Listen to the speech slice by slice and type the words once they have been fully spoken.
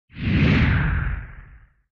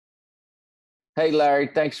Hey Larry,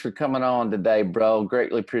 thanks for coming on today, bro.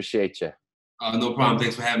 Greatly appreciate you. No problem.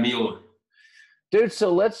 Thanks for having me on. Dude,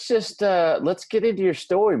 so let's get into your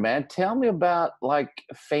story, man. Tell me about like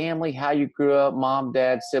family, how you grew up, mom,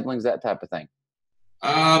 dad, siblings, that type of thing.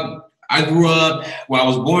 I grew up, well, I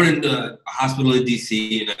was born in a hospital in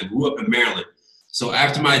DC, and I grew up in Maryland. So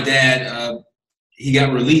after my dad, he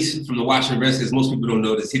got released from the Washington Redskins. Most people don't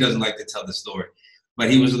know this. He doesn't like to tell the story. But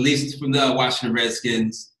he was released from the Washington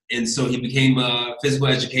Redskins, and so he became a physical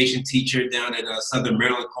education teacher down at Southern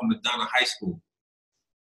Maryland called McDonough High School.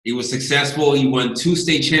 He was successful. He won 2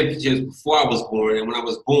 state championships before I was born, and when I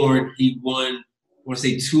was born, he won, I want to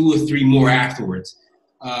say, 2 or 3 more afterwards.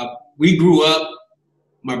 We grew up,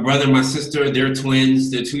 my brother and my sister, they're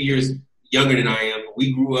twins. They're 2 years younger than I am.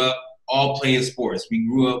 We grew up all playing sports. We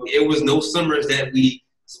grew up, it was no summers that we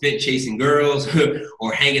spent chasing girls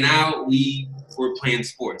or hanging out. We were playing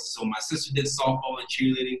sports. So my sister did softball and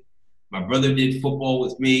cheerleading. My brother did football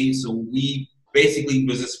with me. So we basically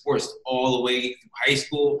was in sports all the way through high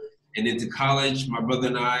school and into college. My brother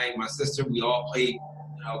and I, my sister, we all played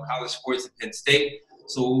college sports at Penn State.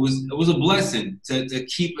 So it was a blessing to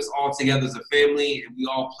keep us all together as a family, and we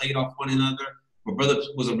all played off one another. My brother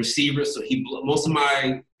was a receiver, so most of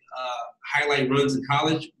my highlight runs in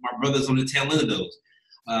college, my brother's on the tail end of those.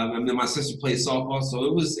 And then my sister played softball, so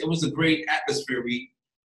it was a great atmosphere. We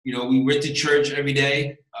went to church every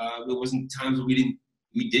day. There wasn't times where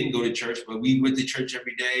we didn't go to church, but we went to church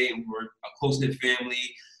every day, and we're a close-knit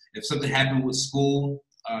family. If something happened with school,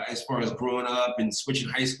 as far as growing up and switching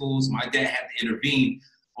high schools, my dad had to intervene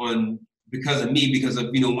because of me, because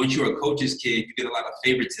of, once you're a coach's kid, you get a lot of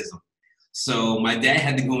favoritism. So my dad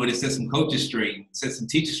had to go in and set some coaches straight, set some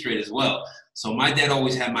teachers straight as well. So my dad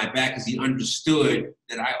always had my back because he understood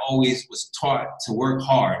that I always was taught to work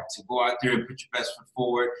hard, to go out there and put your best foot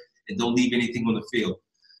forward and don't leave anything on the field.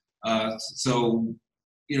 So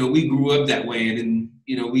we grew up that way, and then,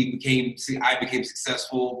 I became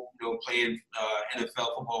successful, playing NFL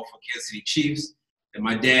football for Kansas City Chiefs. And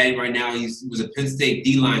my dad, right now, he was a Penn State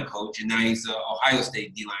D-line coach, and now he's an Ohio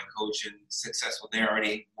State D-line coach and successful there.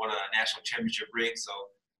 Already won a national championship ring, so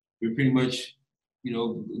we're pretty much,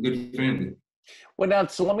 a good family. Well, now,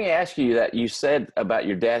 so let me ask you that you said about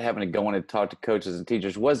your dad having to go in and talk to coaches and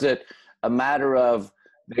teachers. Was it a matter of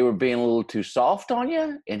they were being a little too soft on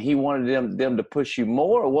you, and he wanted them to push you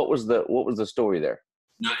more, or what was the story there?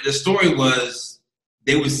 Now, the story was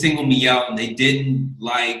they would single me out, and they didn't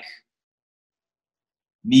like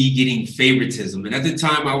me getting favoritism. And at the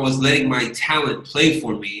time, I was letting my talent play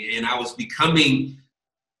for me, and I was becoming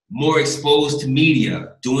more exposed to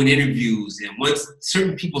media, doing interviews. And once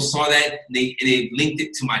certain people saw that, and they linked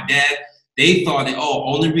it to my dad, they thought that,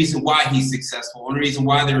 only reason why he's successful, only reason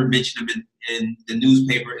why they were mentioning him in the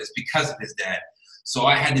newspaper is because of his dad. So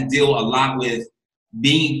I had to deal a lot with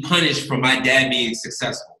being punished for my dad being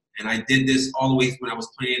successful. And I did this all the way when I was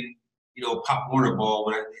playing, Pop Warner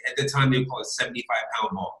ball. At the time, they would call it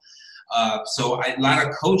 75-pound ball. A lot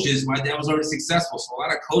of coaches, my dad was already successful, so a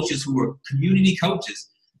lot of coaches who were community coaches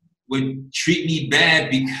would treat me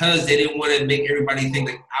bad because they didn't want to make everybody think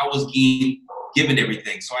that I was given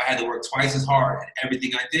everything. So I had to work twice as hard at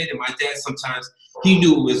everything I did. And my dad sometimes, he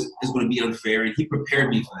knew it was going to be unfair, and he prepared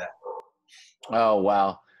me for that. Oh,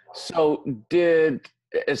 wow. So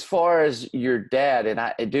as far as your dad, and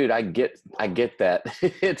I get that.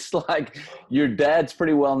 It's like your dad's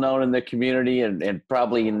pretty well known in the community and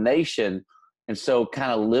probably in the nation. And so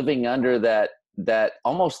kind of living under that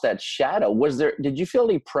almost that shadow, did you feel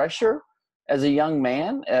any pressure as a young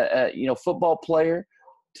man, football player,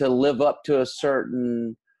 to live up to a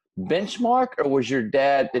certain benchmark, or was your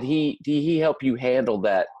dad, did he help you handle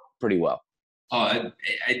that pretty well?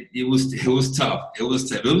 It was tough. It was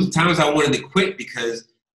tough. There was times I wanted to quit because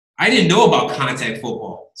I didn't know about contact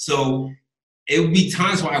football. So it would be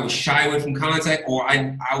times where I would shy away from contact, or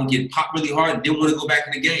I would get popped really hard and didn't want to go back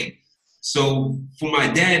in the game. So for my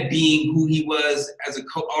dad being who he was as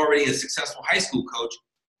already a successful high school coach,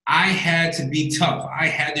 I had to be tough. I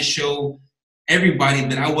had to show everybody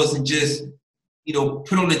that I wasn't just,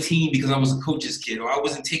 put on a team because I was a coach's kid, or I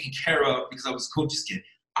wasn't taken care of because I was a coach's kid.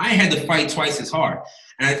 I had to fight twice as hard.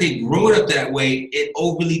 And I think growing up that way,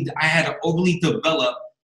 I had to overly develop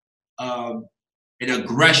an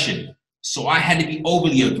aggression. So I had to be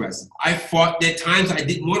overly aggressive. I fought. At times I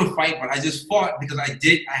didn't want to fight, but I just fought because I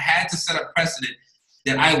had to set a precedent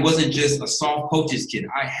that I wasn't just a soft coach's kid.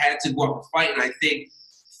 I had to go out and fight. And I think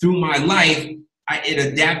through my life,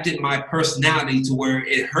 it adapted my personality to where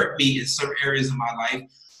it hurt me in some areas of my life.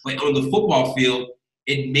 But on the football field,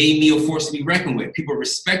 it made me a force to be reckoned with. People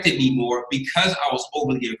respected me more because I was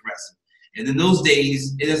overly aggressive. And in those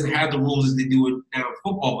days, it doesn't have the rules as they do it now in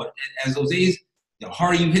football. But as those days, the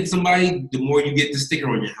harder you hit somebody, the more you get the sticker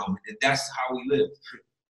on your helmet. And that's how we live.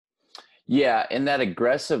 Yeah, and that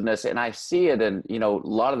aggressiveness, and I see it in, a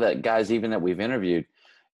lot of the guys even that we've interviewed,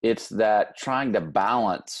 it's that trying to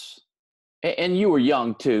balance, and you were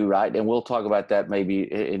young too, right? And we'll talk about that maybe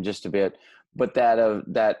in just a bit, but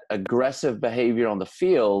that aggressive behavior on the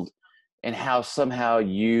field and how somehow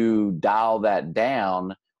you dial that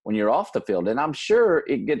down when you're off the field. And I'm sure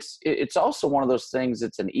it's also one of those things,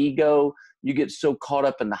 it's an ego. You get so caught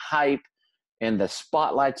up in the hype and the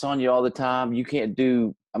spotlight's on you all the time. You can't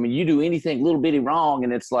do, you do anything little bitty wrong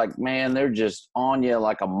and it's like, man, they're just on you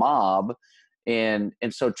like a mob. And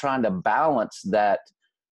so trying to balance that,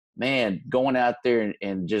 man, going out there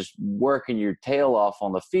and just working your tail off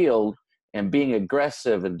on the field and being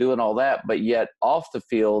aggressive and doing all that, but yet off the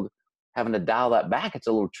field, having to dial that back, it's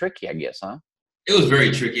a little tricky, I guess, huh? It was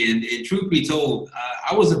very tricky. And truth be told,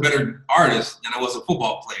 I was a better artist than I was a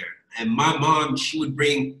football player. And my mom, she would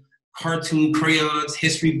bring cartoon crayons,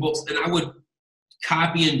 history books, and I would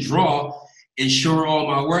copy and draw and show her all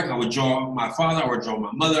my work. I would draw my father, I would draw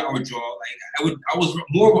my mother, I would draw, I was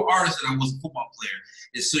more of an artist than I was a football player.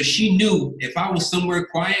 And so she knew if I was somewhere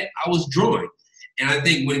quiet, I was drawing. And I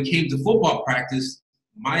think when it came to football practice,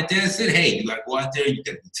 my dad said, hey, you got to go out there, you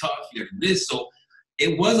got to be tough, you got to do this. So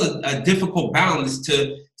it was a difficult balance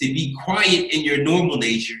to be quiet in your normal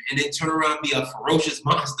nature and then turn around and be a ferocious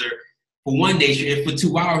monster for one nature and for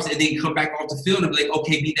 2 hours and then come back off the field and be like,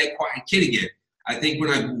 okay, be that quiet kid again. I think when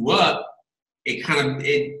I grew up,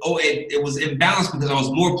 it was imbalanced because I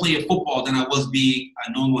was more playing football than I was being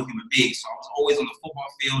a normal human being. So I was always on the football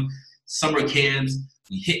field, summer camps,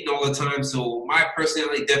 hitting all the time. So my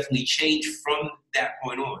personality definitely changed from that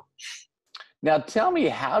point on. Now tell me,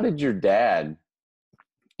 how did your dad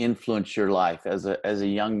influence your life as a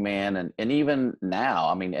young man and even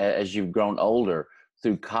now? As you've grown older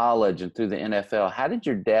through college and through the NFL, how did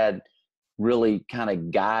your dad really kind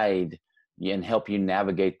of guide you and help you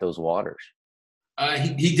navigate those waters?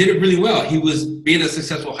 He did it really well. He was being a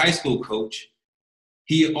successful high school coach.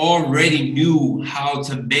 He already knew how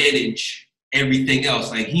to manage everything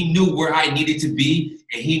else. Like he knew where I needed to be,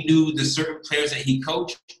 and he knew the certain players that he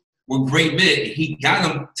coached were great men. And he got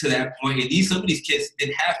them to that point. And some of these kids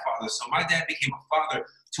didn't have fathers. So my dad became a father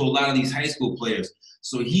to a lot of these high school players.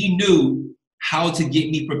 So he knew how to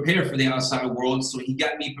get me prepared for the outside world. So he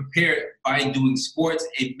got me prepared by doing sports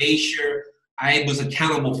and made sure I was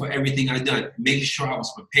accountable for everything I done, making sure I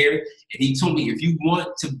was prepared. And he told me, if you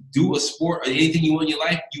want to do a sport or anything you want in your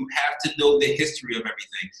life, you have to know the history of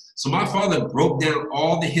everything. So my father broke down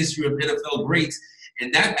all the history of NFL greats.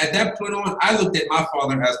 And at that point on, I looked at my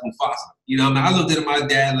father as Mufasa. I looked at my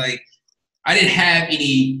dad like I didn't have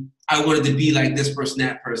any, I wanted to be like this person,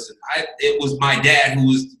 that person. It was my dad who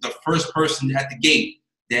was the first person at the gate.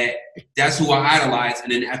 That's who I idolized.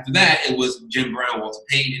 And then after that, it was Jim Brown, Walter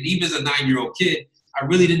Payton. And even as a 9-year-old kid, I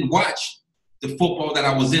really didn't watch the football that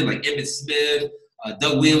I was in, like Emmitt Smith,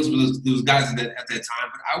 Doug Williams, those guys at that time.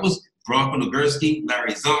 But I was Bronco Nagurski,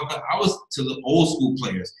 Larry Zonka. I was to the old school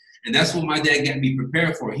players. And that's what my dad got me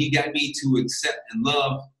prepared for. He got me to accept and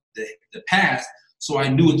love the past, so I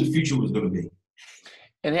knew what the future was going to be.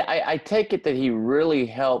 And I take it that he really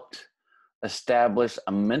helped establish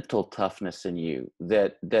a mental toughness in you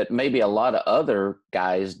that maybe a lot of other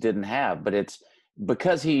guys didn't have, but it's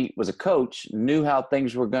because he was a coach, knew how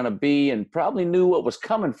things were going to be and probably knew what was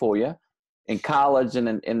coming for you in college and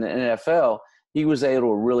in the NFL. He was able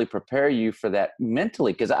to really prepare you for that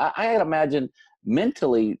mentally. Because I imagine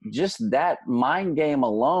mentally, just that mind game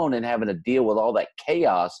alone and having to deal with all that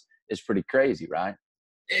chaos is pretty crazy, right?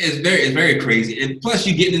 It's very crazy. And plus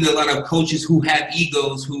you get into a lot of coaches who have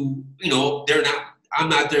egos who, I'm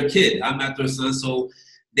not their kid. I'm not their son. So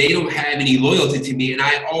they don't have any loyalty to me. And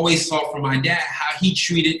I always saw from my dad how he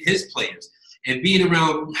treated his players. And being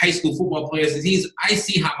around high school football players, I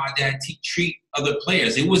see how my dad treat other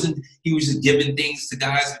players. It wasn't, he was just giving things to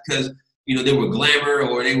guys because, they were glamour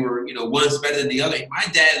or they were, one's better than the other. My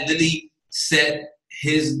dad literally set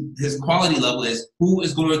his quality level as who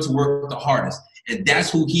is going to work the hardest. And that's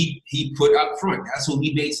who he put up front. That's who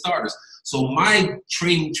he made starters. So my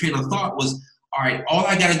train of thought was, all right, all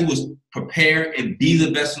I got to do is prepare and be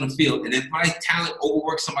the best on the field. And if my talent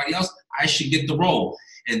overworks somebody else, I should get the role.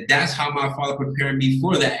 And that's how my father prepared me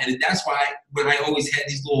for that. And that's why when I always had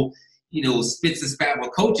these little, spits and spat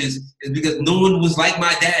with coaches, is because no one was like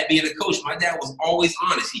my dad being a coach. My dad was always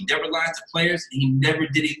honest. He never lied to players. And he never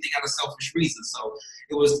did anything out of selfish reasons. So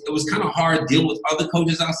it was kind of hard dealing with other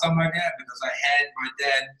coaches outside my dad because I had my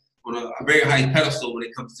dad on a very high pedestal when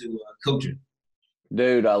it comes to coaching.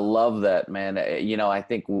 Dude, I love that, man. I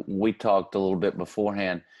think we talked a little bit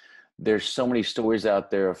beforehand. There's so many stories out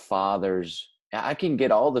there of fathers. I can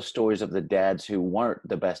get all the stories of the dads who weren't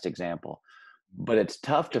the best example, but it's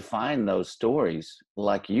tough to find those stories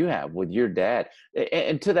like you have with your dad.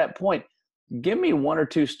 And to that point, give me one or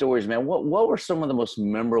two stories, man. What were some of the most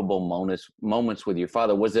memorable moments with your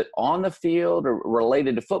father? Was it on the field or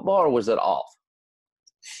related to football, or was it off?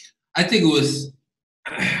 I think it was.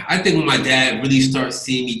 I think when my dad really started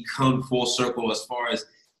seeing me come full circle as far as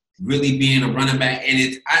really being a running back,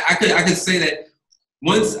 and I could say that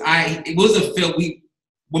it was a film.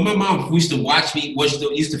 When my mom used to watch me,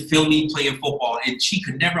 used to film me playing football, and she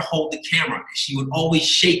could never hold the camera. She would always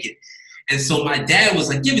shake it. And so my dad was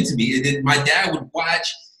like, give it to me. And then my dad would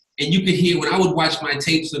watch, and you could hear when I would watch my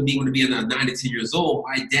tapes of me when I was 9 to 10 years old,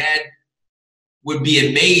 my dad would be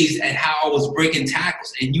amazed at how I was breaking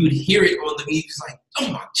tackles. And you would hear it on the media. He's like,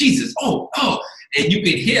 oh my Jesus, oh. And you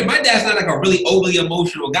could hear, my dad's not like a really overly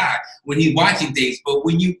emotional guy when he's watching things. But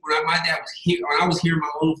when my dad was here, when I was hearing my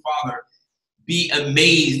own father be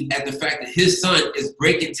amazed at the fact that his son is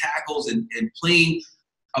breaking tackles and playing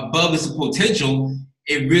above his potential,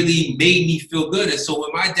 it really made me feel good. And so when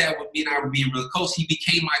my dad me and I were being really close, he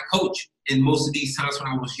became my coach in most of these times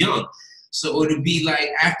when I was young. So it would be like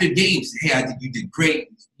after games, hey, I think you did great.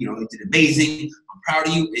 You did amazing. I'm proud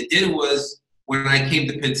of you. And then it was when I came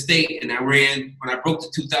to Penn State and when I broke the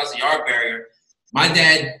 2,000-yard barrier, my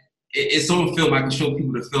dad, it's on film. I can show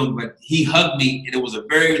people the film, but he hugged me, and it was a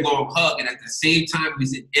very long hug. And at the same time, he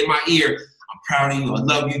said in my ear, I'm proud of you. I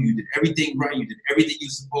love you. You did everything right. You did everything you're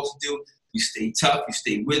supposed to do. You stayed tough. You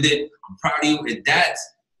stayed with it. I'm proud of you. And that's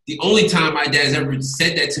the only time my dad's ever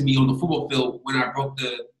said that to me on the football field when I broke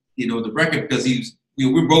the record, because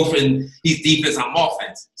we're both in, he's defense, I'm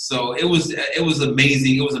offense. So it was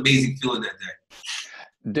amazing. It was amazing feeling that day.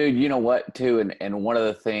 Dude, you know what, too? And one of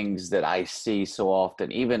the things that I see so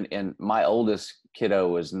often, even in my oldest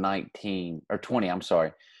kiddo is 19 or 20, I'm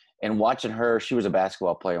sorry. And watching her, she was a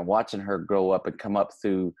basketball player, and watching her grow up and come up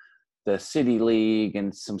through the city league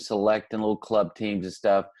and some select and little club teams and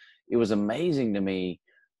stuff, it was amazing to me,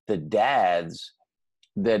 the dads,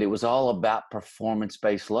 that it was all about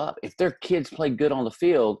performance-based love. If their kids played good on the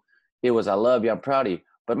field, it was, I love you, I'm proud of you.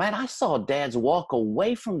 But man, I saw dads walk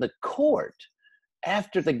away from the court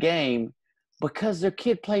after the game because their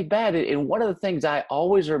kid played bad. And one of the things I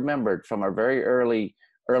always remembered from a very early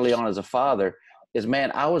on as a father is,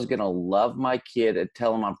 man, I was going to love my kid and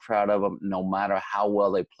tell them I'm proud of them no matter how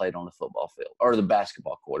well they played on the football field or the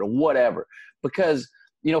basketball court or whatever. Because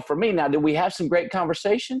for me now, did we have some great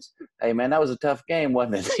conversations? Hey, man, that was a tough game,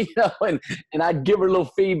 wasn't it? And I'd give her a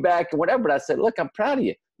little feedback and whatever. But I said, look, I'm proud of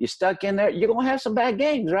you. You stuck in there. You're going to have some bad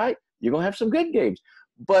games, right? You're going to have some good games.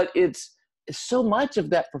 But it's so much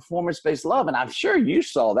of that performance-based love. And I'm sure you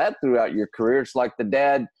saw that throughout your career. It's like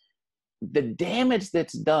the damage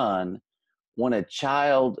that's done when a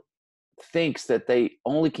child thinks that they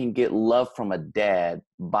only can get love from a dad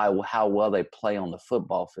by how well they play on the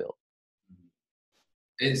football field.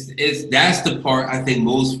 That's the part I think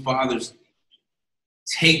most fathers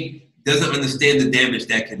doesn't understand the damage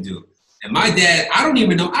that can do. And my dad, I don't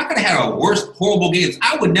even know, I could have had a worse, horrible games.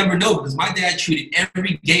 I would never know, because my dad treated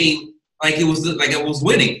every game like it was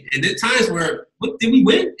winning. And there are times where, what, did we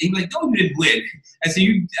win? And he's like, no, you didn't win. I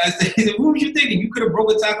said, what was you thinking? You could have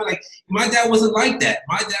broke a tackle. Like, my dad wasn't like that.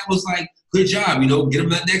 My dad was like, good job, get him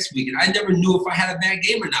that next week. And I never knew if I had a bad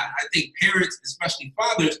game or not. I think parents, especially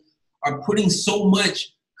fathers, are putting so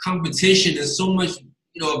much competition and so much,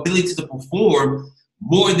 ability to perform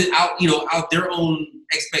more than out their own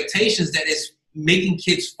expectations, that it's making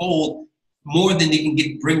kids fold more than they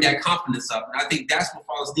can bring that confidence up. And I think that's what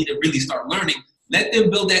fathers need to really start learning. Let them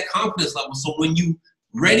build that confidence level, so when you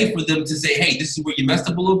ready for them to say, hey, this is where you messed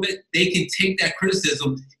up a little bit, they can take that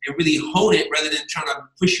criticism and really hone it rather than trying to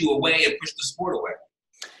push you away and push the sport away.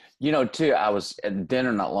 Too, I was at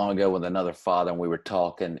dinner not long ago with another father, and we were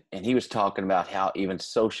talking, and he was talking about how even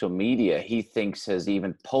social media, he thinks, has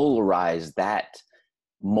even polarized that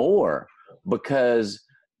more, because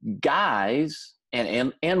guys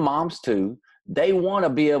and moms too, they want to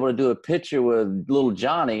be able to do a picture with little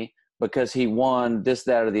Johnny because he won this,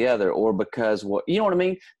 that, or the other, or because you know what I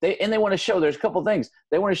mean? They want to show, there's a couple of things.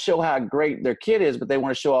 They want to show how great their kid is, but they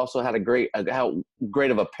want to show also how great of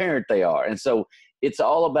a parent they are. And so it's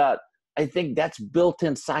all about, I think that's built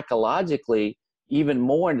in psychologically even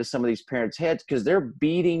more into some of these parents' heads, because they're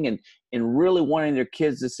beating and really wanting their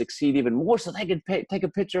kids to succeed even more so they can take a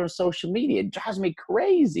picture on social media. It drives me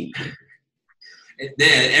crazy.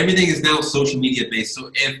 Everything is now social media based.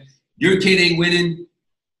 So if your kid ain't winning,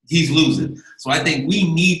 he's losing. So I think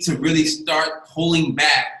we need to really start pulling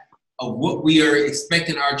back of what we are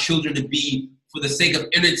expecting our children to be for the sake of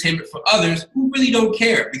entertainment for others who really don't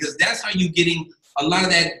care, because that's how you're getting a lot of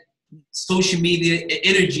that social media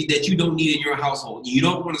energy that you don't need in your household. You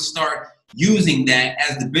don't want to start using that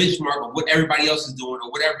as the benchmark of what everybody else is doing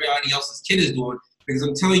or what everybody else's kid is doing, because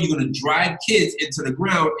I'm telling you, you're going to drive kids into the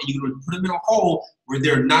ground and you're going to put them in a hole where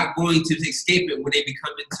they're not going to escape it when they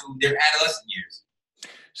become into their adolescent years.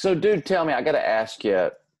 So, dude, tell me, I got to ask you,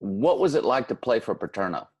 what was it like to play for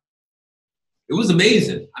Paterno? It was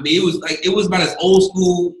amazing. I mean, it was about as old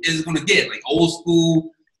school as it's going to get, like old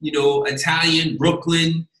school, Italian,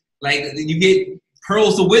 Brooklyn. Like, you get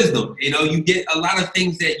pearls of wisdom. You get a lot of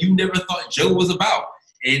things that you never thought Joe was about.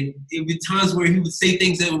 And it would be times where he would say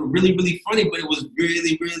things that were really, really funny, but it was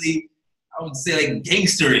really, really, I would say, like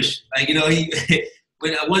gangsterish. Like,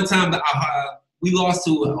 when at one time we lost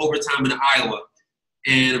to overtime in Iowa,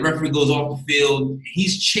 and the referee goes off the field.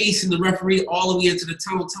 He's chasing the referee all the way into the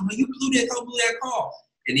tunnel, telling him, "You blew that call."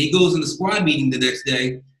 And he goes in the squad meeting the next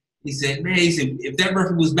day. He said, if that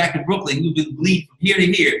referee was back in Brooklyn, he would have been bleeding from here to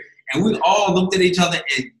here. And we all looked at each other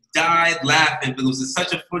and died laughing, because it was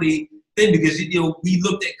such a funny thing, because, we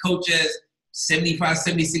looked at Coach as 75,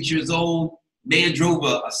 76 years old. Man drove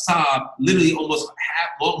a Saab, literally almost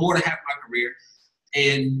more than half my career.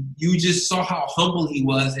 And you just saw how humble he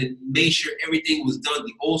was and made sure everything was done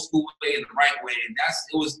the old school way and the right way. And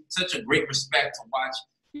it was such a great respect to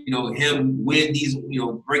watch, him win these,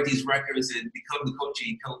 break these records and become the coach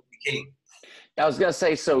he became. I was going to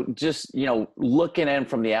say, so just, looking in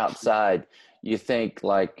from the outside, you think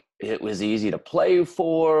like it was easy to play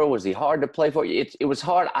for? Was he hard to play for? It was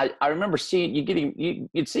hard. I remember seeing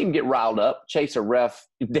you'd see him get riled up, chase a ref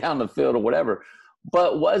down the field or whatever.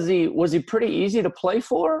 But was he pretty easy to play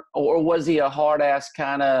for, or was he a hard ass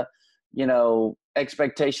kind of,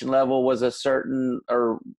 expectation level was a certain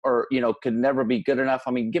or could never be good enough?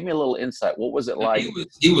 I mean, give me a little insight. What was it like?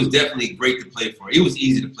 He was definitely great to play for. It was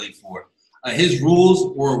easy to play for. His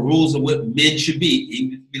rules were rules of what men should be.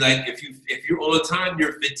 He'd be like, if you're on time,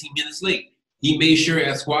 you're 15 minutes late. He made sure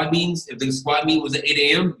at squad meetings, if the squad meeting was at 8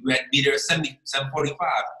 a.m., you had to be there at 7:45,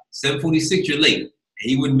 7:46, you're late. And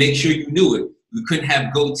he would make sure you knew it. You couldn't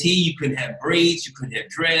have goatee, you couldn't have braids, you couldn't have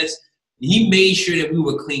dreads. He made sure that we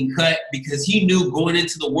were clean cut, because he knew going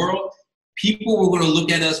into the world, people were going to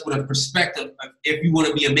look at us with a perspective of if you want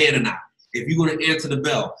to be a man or not, if you're going to answer the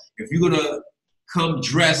bell, if you're going to come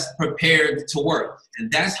dressed, prepared to work.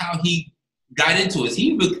 And that's how he got into us.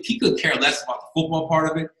 He could care less about the football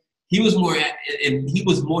part of it. He was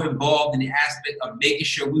more involved in the aspect of making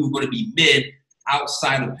sure we were going to be men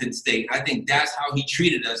outside of Penn State. I think that's how he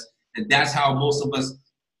treated us. And that's how most of us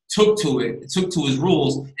took to his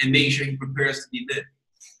rules and made sure he prepares to be men.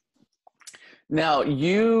 Now,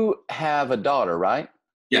 you have a daughter, right?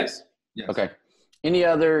 Yes. Okay. Any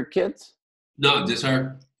other kids? No, just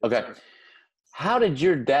her. Okay. How did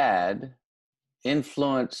your dad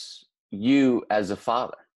influence you as a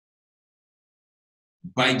father?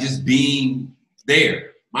 By just being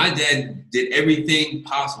there. My dad did everything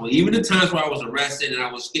possible. Even the times where I was arrested and I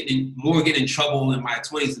was getting in trouble in my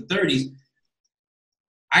 20s and 30s,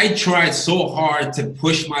 I tried so hard to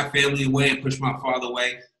push my family away and push my father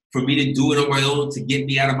away, for me to do it on my own, to get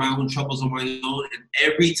me out of my own troubles on my own. And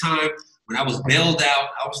every time when I was bailed out,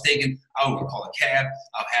 I was thinking, I don't want to call a cab.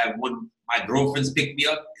 I'll have one of my girlfriends pick me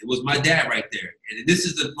up. It was my dad right there. And this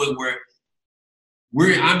is the point where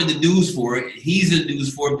I'm in the news for it, and he's in the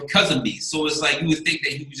news for it because of me. So it's like you would think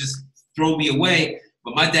that he would just throw me away,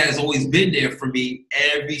 but my dad has always been there for me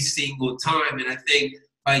every single time. And I think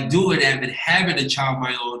by doing that and having a child of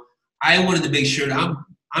my own, I wanted to make sure that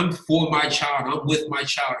I'm for my child. I'm with my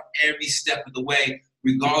child every step of the way,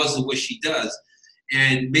 regardless of what she does,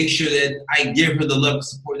 and make sure that I give her the love and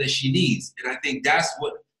support that she needs. And I think that's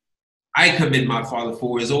what I commend my father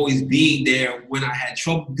for, is always being there when I had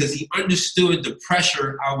trouble, because he understood the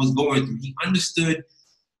pressure I was going through. He understood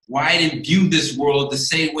why I didn't view this world the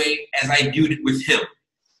same way as I viewed it with him.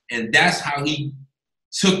 And that's how he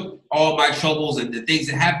took all my troubles and the things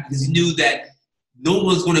that happened, because he knew that no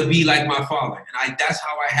one's going to be like my father. And that's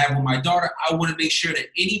how I have with my daughter. I want to make sure that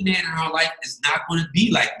any man in her life is not going to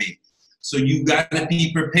be like me. So you got to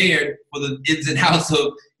be prepared for the ins and outs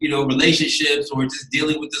of, relationships or just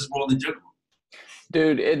dealing with this world in general.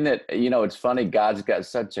 Dude, isn't it, it's funny. God's got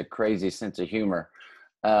such a crazy sense of humor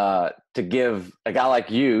to give a guy like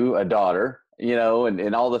you a daughter,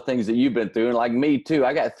 and all the things that you've been through. And like me too,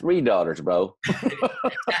 I got 3 daughters, bro.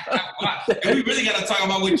 Wow. We really got to talk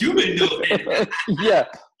about what you've been doing. Yeah.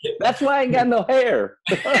 That's why I ain't got no hair.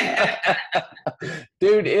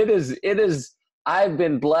 Dude, it is I've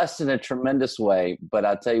been blessed in a tremendous way, but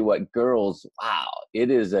I'll tell you what, girls, wow,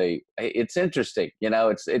 it's interesting.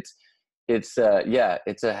 Yeah,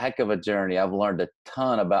 it's a heck of a journey. I've learned a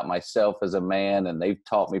ton about myself as a man, and they've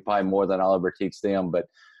taught me probably more than I'll ever teach them.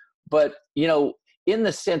 But in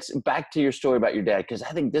the sense, back to your story about your dad, because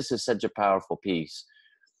I think this is such a powerful piece.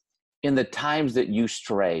 In the times that you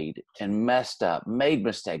strayed and messed up, made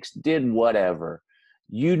mistakes, did whatever,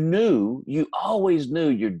 you always knew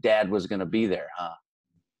your dad was going to be there, huh?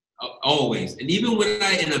 Always. And even when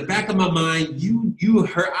in the back of my mind,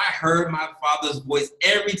 I heard my father's voice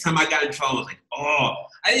every time I got in trouble. I was like,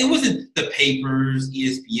 it wasn't the papers,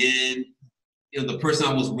 ESPN, the person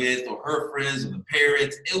I was with, or her friends, or the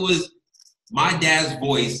parents. It was my dad's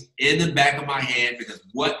voice in the back of my head, because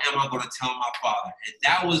what am I going to tell my father? And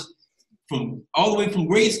that was from all the way from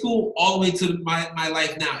grade school all the way to my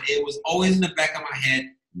life now. It was always in the back of my head,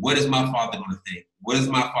 what is my father going to think? What is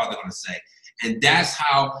my father going to say? And that's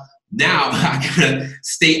how now I gotta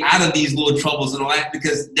stay out of these little troubles and all that,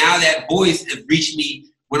 because now that voice has reached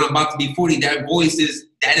me when I'm about to be 40. That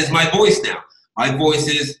is my voice now. My voice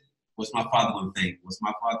is, what's my father going to think? What's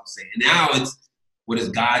my father going to say? And now it's, what is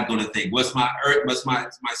God going to think? What's my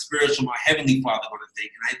spiritual, my heavenly father going to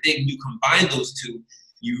think? And I think you combine those two,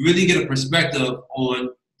 you really get a perspective on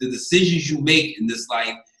the decisions you make in this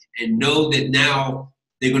life, and know that now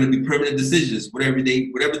they're going to be permanent decisions, whatever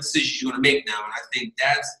decisions you're going to make now. And I think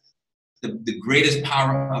that's the greatest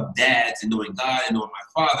power of dads, and knowing God and knowing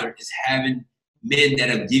my father, is having men that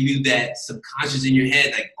have give you that subconscious in your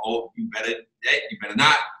head, like, oh, you better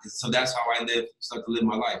not. And so that's how I start to live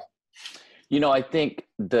my life. I think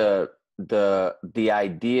the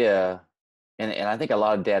idea, and I think a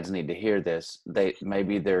lot of dads need to hear this,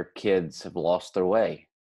 maybe their kids have lost their way,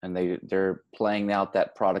 and they're playing out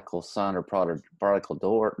that prodigal son or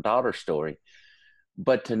prodigal daughter story.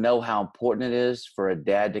 But to know how important it is for a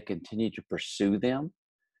dad to continue to pursue them,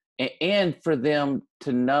 and for them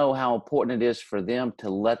to know how important it is for them to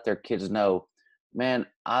let their kids know, man,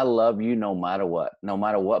 I love you no matter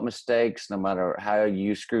what mistakes, no matter how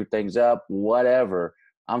you screw things up, whatever,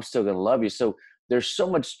 I'm still going to love you. So there's so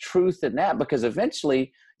much truth in that, because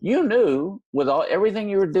eventually you knew, with everything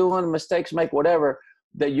you were doing, mistakes make, whatever,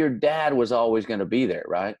 that your dad was always going to be there,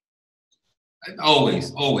 right?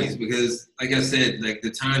 Always, because like I said, like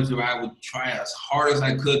the times where I would try as hard as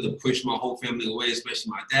I could to push my whole family away,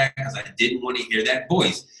 especially my dad, because I didn't want to hear that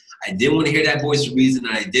voice. I didn't want to hear that voice of reason.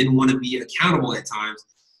 I didn't want to be accountable at times,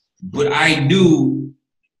 but I knew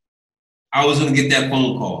I was going to get that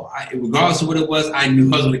phone call. Regardless of what it was, I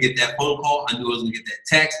knew I was going to get that phone call. I knew I was going to get that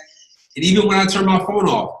text. And even when I turned my phone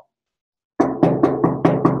off,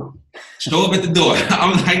 show up at the door.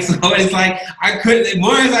 I'm like, so it's like I couldn't.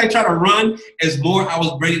 More as I try to run, as more I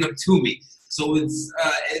was bringing them to me. So it's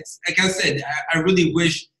like I said, I really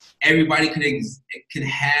wish everybody could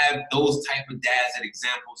have those type of dads and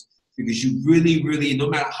examples, because you really, really, no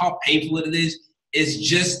matter how painful it is, it's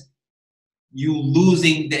just you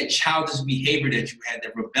losing that childish behavior that you had,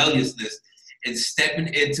 that rebelliousness, and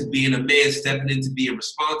stepping into being a man, stepping into being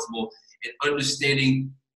responsible, and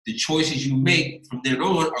understanding the choices you make from then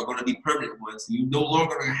on are going to be permanent ones. You're no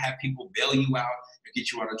longer going to have people bail you out or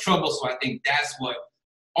get you out of trouble. So I think that's what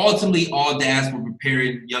ultimately all dads were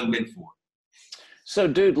preparing young men for. So,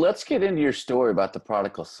 dude, let's get into your story about the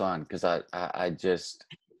prodigal son, because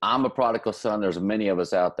I'm a prodigal son. There's many of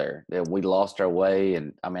us out there that we lost our way.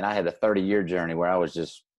 And I mean, I had a 30-year journey where I was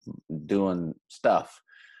just doing stuff.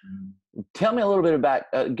 Tell me a little bit about,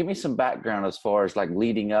 give me some background as far as like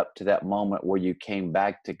leading up to that moment where you came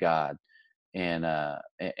back to God, and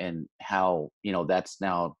how, that's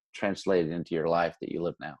now translated into your life that you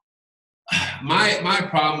live now. My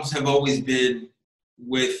problems have always been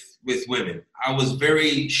with women. I was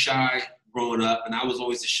very shy growing up, and I was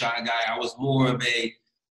always a shy guy. I was more of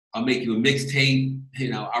I'll make you a mixtape,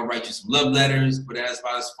 I'll write you some love letters, but as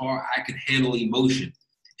far I could handle emotion.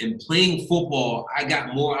 And playing football, I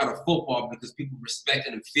got more out of football because people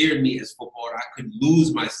respected and feared me as football, and I could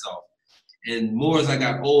lose myself. And more as I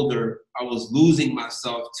got older, I was losing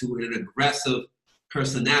myself to an aggressive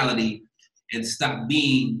personality and stopped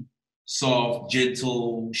being soft,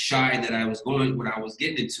 gentle, shy that I was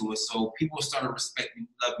getting into. And so people started respecting me,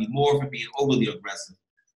 love me more for being overly aggressive.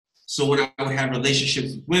 So when I would have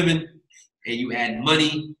relationships with women and you add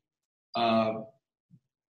money,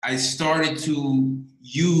 I started to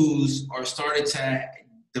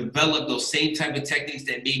develop those same type of techniques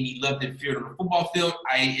that made me loved and feared on the football field.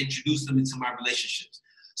 I introduced them into my relationships.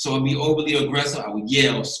 So I'd be overly aggressive. I would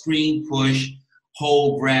yell, scream, push,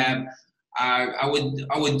 hold, grab. I would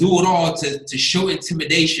do it all to show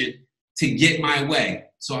intimidation to get my way.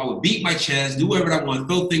 So I would beat my chest, do whatever I want,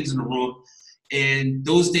 throw things in the room. And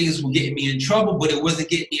those things were getting me in trouble, but it wasn't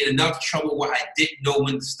getting me in enough trouble where I didn't know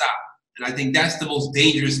when to stop. And I think that's the most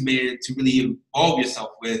dangerous man to really involve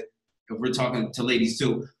yourself with, if we're talking to ladies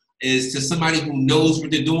too, is to somebody who knows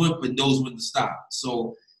what they're doing, but knows when to stop.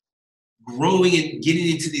 So growing and getting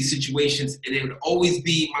into these situations, and it would always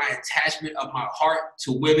be my attachment of my heart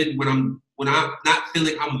to women. When I'm not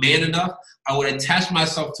feeling I'm man enough, I would attach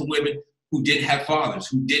myself to women who didn't have fathers,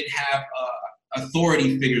 who didn't have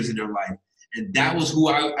authority figures in their life. And that was who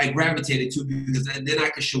I gravitated to, because then I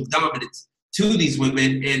could show dominance to these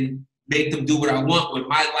women and make them do what I want when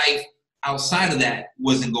my life outside of that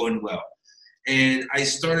wasn't going well. And I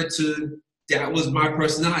started to, that was my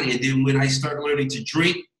personality. And then when I started learning to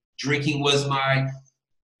drink, drinking was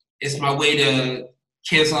it's my way to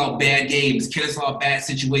cancel out bad games, cancel out bad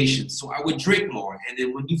situations. So I would drink more. And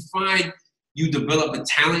then when you find you develop a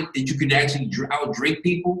talent that you can actually out-drink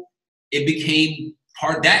people, it became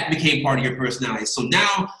part of your personality. So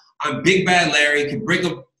now I'm Big Bad Larry, can break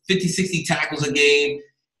up 50, 60 tackles a game,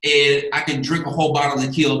 and I can drink a whole bottle of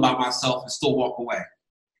tequila by myself and still walk away.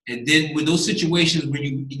 And then with those situations where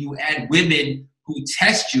you add women who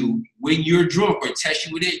test you when you're drunk or test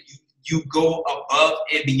you with it, you go above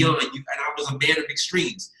and beyond. And I was a man of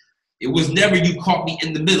extremes. It was never you caught me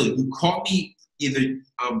in the middle. You caught me either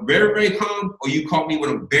I'm very, very calm, or you caught me when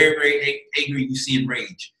I'm very, very angry, you see in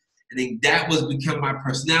rage. I think that was become my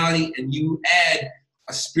personality, and you add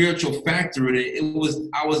a spiritual factor in it.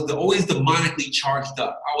 I was always demonically charged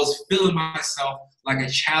up. I was feeling myself like a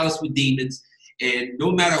chalice with demons, and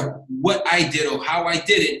no matter what I did or how I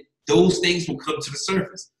did it, those things will come to the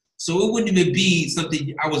surface. So it wouldn't even be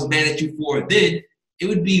something I was mad at you for then. It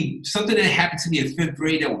would be something that happened to me in 5th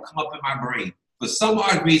grade that would come up in my brain for some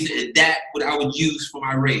odd reason, and that what I would use for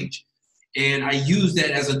my rage. And I use that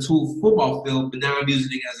as a tool for football field, but now I'm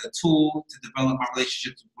using it as a tool to develop my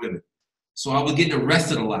relationships with women. So I was getting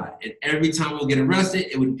arrested a lot. And every time I would get arrested,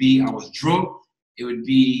 it would be I was drunk. It would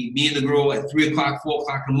be me and the girl at 3 o'clock, 4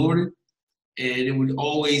 o'clock in the morning. And it would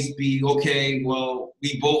always be, okay, well,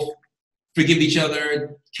 we both forgive each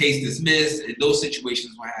other, case dismissed, and those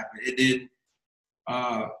situations would happen. And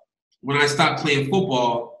then when I stopped playing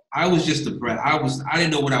football, I was just depressed. I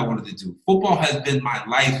didn't know what I wanted to do. Football has been my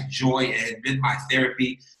life joy. It had been my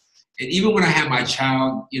therapy. And even when I had my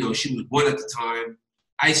child, she was 1 at the time,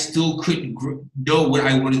 I still couldn't know what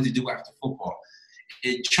I wanted to do after football.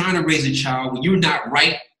 And trying to raise a child, when you're not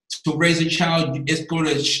right to raise a child, it's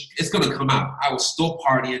gonna come out. I was still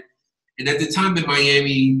partying. And at the time in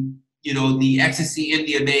Miami, the ecstasy,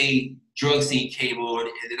 MDMA drug scene came on,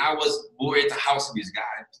 and then I was more into house music.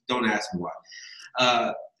 Don't ask me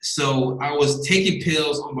why. So I was taking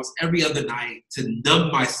pills almost every other night to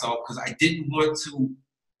numb myself, because I didn't want to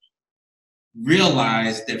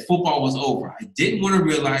realize that football was over. I didn't want to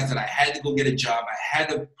realize that I had to go get a job. I had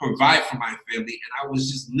to provide for my family, and I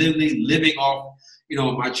was just literally living off,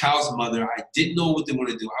 my child's mother. I didn't know what they want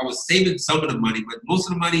to do. I was saving some of the money, but most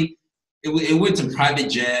of the money, it went to private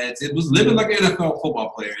jets. It was living like an NFL football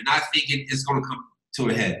player, and not thinking it's going to come to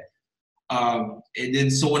a head. And then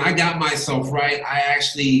so when I got myself right, I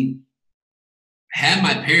actually had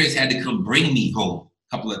my parents had to come bring me home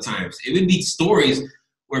a couple of times. It would be stories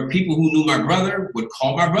where people who knew my brother would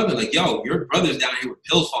call my brother like, yo, your brother's down here with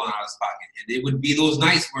pills falling out of his pocket. And it would be those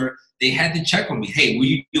nights where they had to check on me. Hey, what are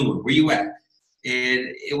you doing? Where you at?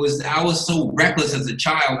 And I was so reckless as a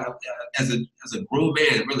child, as a grown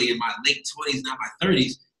man, really in my late 20s, not my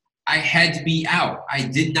 30s. I had to be out. I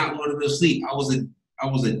did not want to go to sleep. I was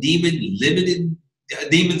a demon living in a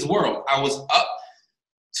demon's world. I was up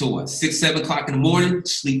to 6, 7 o'clock in the morning,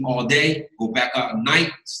 sleep all day, go back out at night,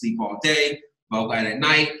 sleep all day, go out at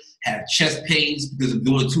night, have chest pains because of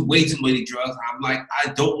doing way too many drugs. I'm like,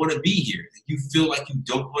 I don't want to be here. You feel like you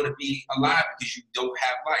don't want to be alive because you don't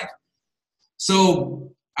have life.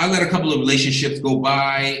 So I let a couple of relationships go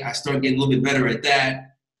by. I started getting a little bit better at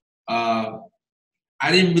that.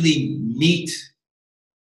 I didn't really meet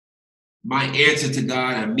my answer to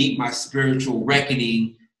God. I meet my spiritual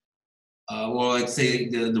reckoning, or let's say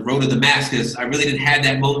the road to Damascus. I really didn't have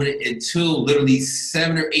that moment until literally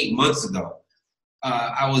 7 or 8 months ago.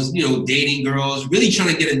 I was, dating girls, really trying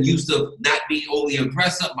to get them used to not being overly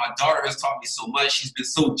aggressive. My daughter has taught me so much. She's been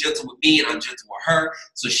so gentle with me, and I'm gentle with her.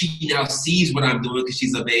 So she now sees what I'm doing because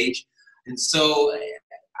she's of age. And so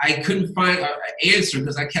I couldn't find an answer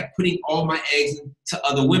because I kept putting all my eggs into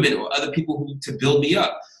other women or other people to build me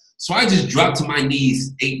up. So I just dropped to my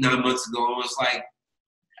knees 8, 9 months ago and was like,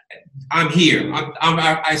 I'm here.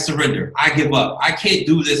 I surrender. I give up. I can't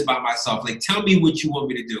do this by myself. Like, tell me what you want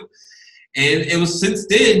me to do. And it was since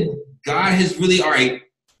then, God has really, all right,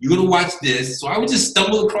 you're going to watch this. So I would just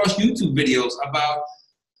stumble across YouTube videos about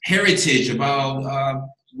heritage, about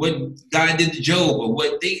what God did to Job, or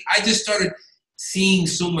I just started seeing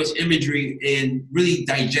so much imagery and really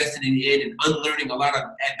digesting it in and unlearning a lot of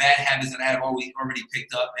bad habits that I had already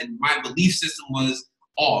picked up. And my belief system was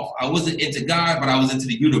off. I wasn't into God, but I was into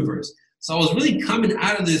the universe. So I was really coming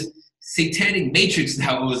out of this satanic matrix that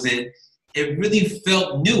I was in. It really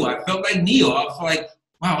felt new. I felt like Neo. I felt like,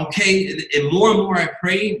 wow, okay. And more I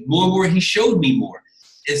prayed, more he showed me more.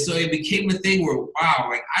 And so it became a thing where, wow,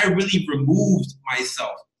 like I really removed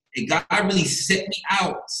myself. And God really set me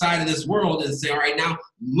outside of this world and say, all right, now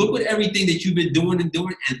look at everything that you've been doing,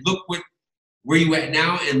 and look where you at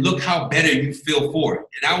now, and look how better you feel for it.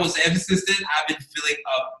 And I was ever since then, I've been feeling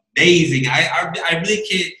amazing. I really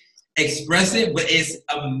can't express it, but it's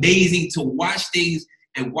amazing to watch things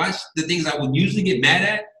and watch the things I would usually get mad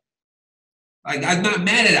at. Like, I'm not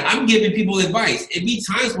mad at it. I'm giving people advice. It'd be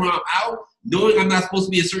times where I'm out knowing I'm not supposed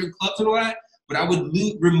to be in certain clubs and all that, but I would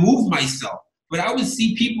remove myself. But I would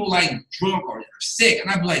see people like drunk or sick, and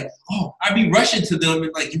I'd be like, oh, I'd be rushing to them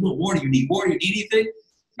and like, you want water? You need water? You need anything?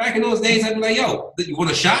 Back in those days, I'd be like, yo, you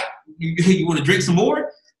want a shot? You want to drink some more?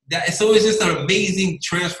 So it's just an amazing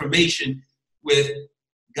transformation with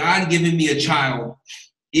God giving me a child.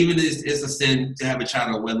 Even it's a sin to have a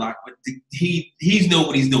child out of wedlock, but he knows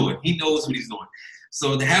what he's doing. He knows what he's doing.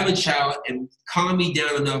 So to have a child and calm me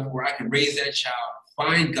down enough where I can raise that child,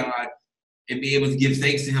 find God, and be able to give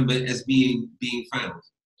thanks to him as being found.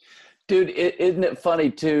 Dude, isn't it funny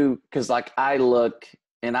too? Because like I look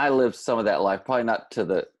and I lived some of that life, probably not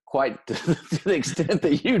quite to the extent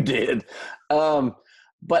that you did,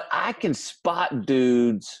 but I can spot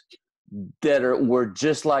dudes that were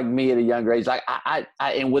just like me at a younger age. Like I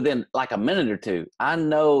and within like a minute or two, I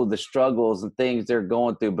know the struggles and things they're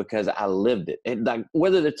going through because I lived it. And like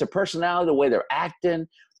whether it's a personality, the way they're acting,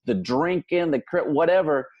 the drinking,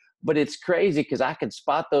 whatever. But it's crazy because I can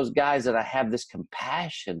spot those guys that I have this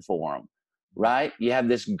compassion for them, right? You have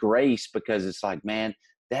this grace because it's like, man,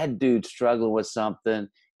 that dude's struggling with something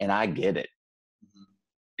and I get it.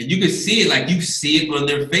 And you can see it, like you see it on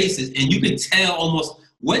their faces, and you can tell almost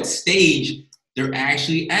what stage they're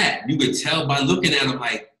actually at. You could tell by looking at them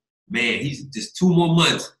like, man, he's just 2 more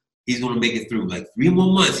months, he's going to make it through. Like 3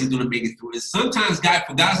 more months, he's going to make it through. And sometimes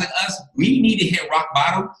for guys like us, we need to hit rock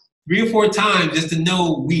bottom 3 or 4 times just to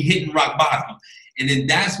know we hitting rock bottom. And then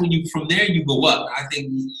that's when from there you go up. I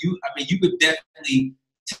think you could definitely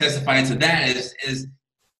testify to that as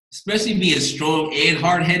especially being strong and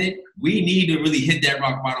hard-headed. We need to really hit that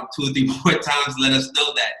rock bottom 2 or 3 more times to let us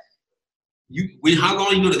know that how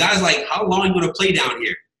long you going to, guys like, how long you going to play down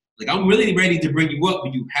here? Like, I'm really ready to bring you up,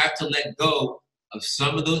 but you have to let go of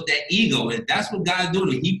some of that ego. And that's what God's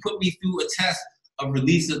doing. He put me through a test of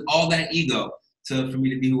releasing all that ego for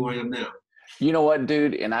me to be who I am now. You know what,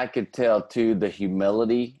 dude? And I could tell too the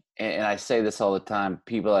humility, and I say this all the time,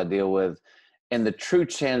 people I deal with, and the true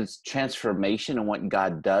transformation and what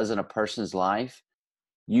God does in a person's life,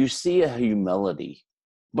 you see a humility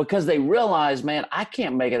because they realize, man, I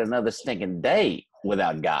can't make it another stinking day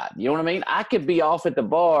without God. You know what I mean? I could be off at the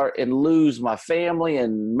bar and lose my family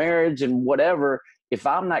and marriage and whatever if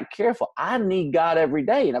I'm not careful. I need God every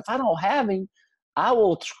day. And if I don't have him, I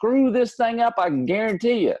will screw this thing up. I can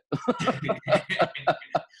guarantee you.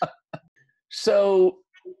 So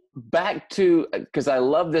back to, because I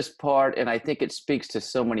love this part and I think it speaks to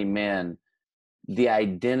so many men, the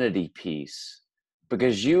identity piece,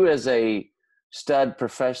 because you as a stud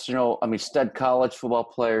college football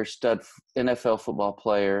player, stud NFL football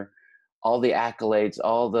player, all the accolades,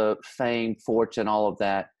 all the fame, fortune, all of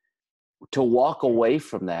that, to walk away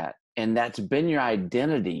from that. And that's been your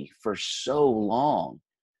identity for so long.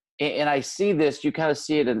 And I see this, you kind of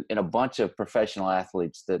see it in a bunch of professional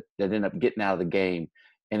athletes that end up getting out of the game.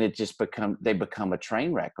 And it just they become a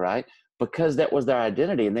train wreck, right? Because that was their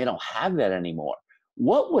identity and they don't have that anymore.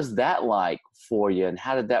 What was that like for you and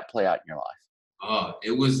how did that play out in your life?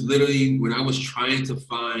 It was literally when I was trying to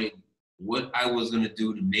find what I was going to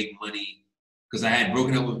do to make money, because I had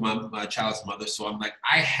broken up with my child's mother. So I'm like,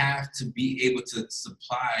 I have to be able to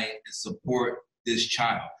supply and support this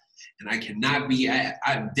child. And I cannot be,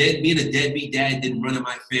 being a deadbeat dad didn't run in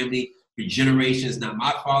my family for generations. Not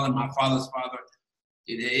my father, my father's father.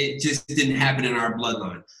 It just didn't happen in our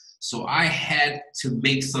bloodline. So I had to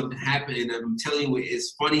make something happen. And I'm telling you,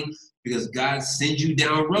 it's funny because God sends you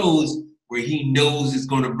down roads where he knows it's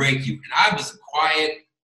going to break you. And I was quiet,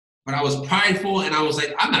 but I was prideful. And I was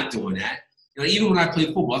like, I'm not doing that. You know, even when I played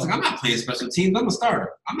football, I was like, I'm not playing special teams. I'm a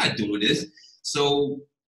starter. I'm not doing this. So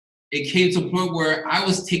it came to a point where I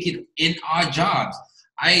was taking in odd jobs.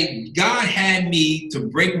 God had me to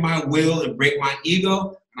break my will and break my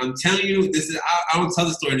ego. And I'm telling you, I don't tell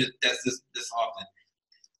the story this often.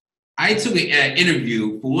 I took an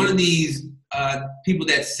interview for one of these people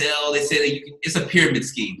that sell. They said that it's a pyramid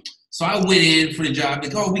scheme. So I went in for the job.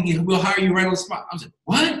 Like, oh, we'll hire you right on the spot. I was like,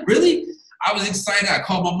 what? Really? I was excited. I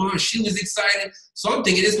called my mom. She was excited. So I'm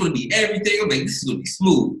thinking it's going to be everything. I'm like, this is going to be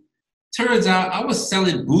smooth. Turns out I was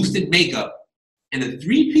selling boosted makeup in a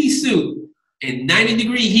 3-piece suit in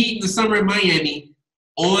 90-degree heat in the summer in Miami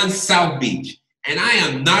on South Beach. And I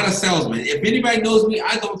am not a salesman. If anybody knows me,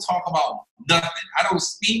 I don't talk about nothing. I don't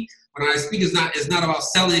speak. When I speak, it's not about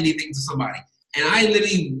selling anything to somebody. And I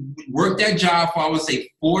literally worked that job for, I would say,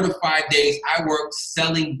 4 to 5 days. I worked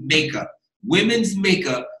selling makeup, women's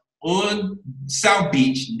makeup on South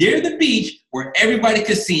Beach, near the beach, where everybody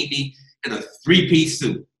could see me in a 3-piece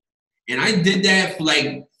suit. And I did that for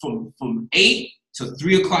like from 8 to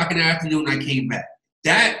 3 o'clock in the afternoon. I came back.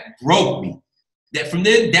 That broke me. That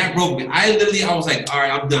broke me. I was like, all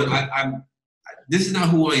right, I'm done. This is not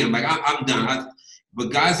who I am. Like, I'm done.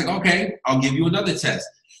 But God's like, okay, I'll give you another test.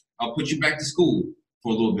 I'll put you back to school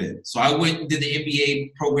for a little bit. So I went and did the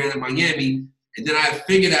MBA program in Miami, and then I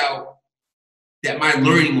figured out that my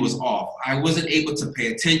learning was off. I wasn't able to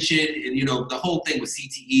pay attention, and the whole thing with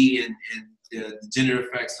CTE and the degenerative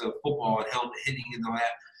effects of football and helmet hitting and all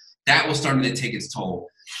that was starting to take its toll.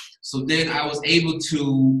 So then I was able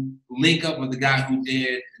to link up with the guy who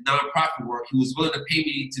did nonprofit work. He was willing to pay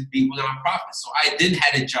me to be with nonprofit. So I then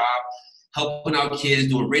had a job helping out kids,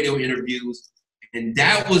 doing radio interviews. And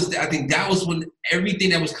I think that was when everything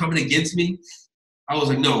that was coming against me, I was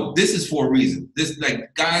like, no, this is for a reason. This,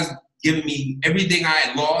 like, God's giving me everything I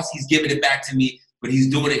had lost. He's giving it back to me, but he's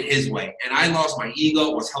doing it his way. And I lost my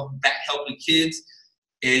ego, was helping kids.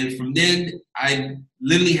 And from then, I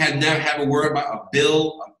literally had never had a word about a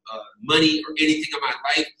bill, money, or anything in my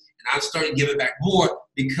life. And I started giving back more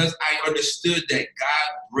because I understood that God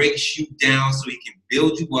breaks you down so he can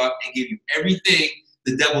build you up and give you everything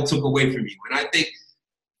the devil took away from you. And I think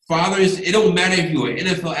fathers, it don't matter if you're an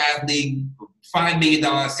NFL athlete, $5 million,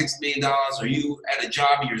 $6 million, or you at a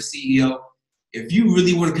job and you're a CEO. If you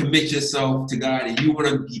really want to commit yourself to God and you want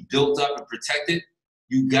to be built up and protected,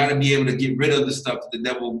 you got to be able to get rid of the stuff that the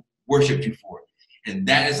devil worshiped you for. And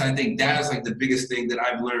I think that is like the biggest thing that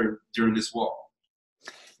I've learned during this walk.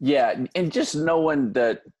 Yeah, and just knowing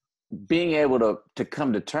that, being able to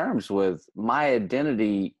come to terms with my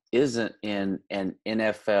identity isn't in an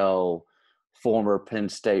NFL former Penn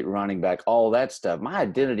State running back, all that stuff. My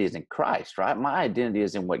identity is in Christ, right? My identity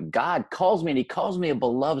is in what God calls me, and he calls me a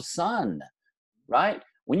beloved son, right?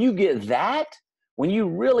 When you get that, when you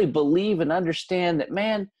really believe and understand that,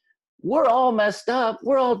 man, we're all messed up,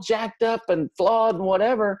 we're all jacked up and flawed and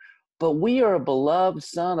whatever, but we are a beloved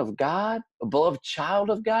son of God, a beloved child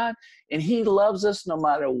of God, and he loves us no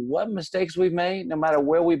matter what mistakes we've made, no matter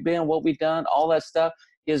where we've been, what we've done, all that stuff.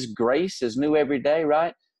 His grace is new every day,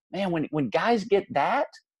 right? Man, when guys get that,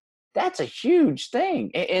 that's a huge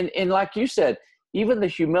thing. And like you said, even the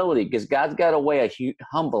humility, because God's got a way of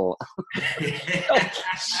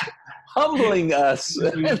humbling us.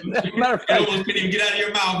 Matter of fact, almost couldn't even get out of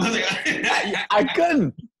your mouth. I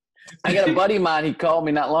couldn't. I got a buddy of mine, he called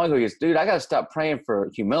me not long ago. He goes, dude, I got to stop praying for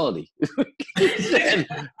humility. He said,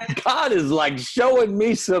 God is like showing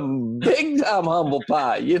me some big time humble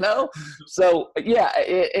pie, So, yeah.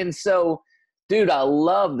 And so, dude, I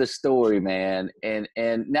love the story, man. And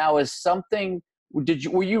now is something,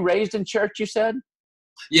 were you raised in church, you said?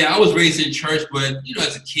 Yeah, I was raised in church, but,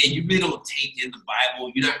 as a kid, you really don't take in the Bible.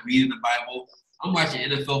 You're not reading the Bible. I'm watching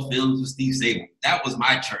NFL films with Steve Zabel. That was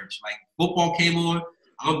my church. Like, football came on,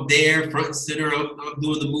 I'm there, front and center. I'm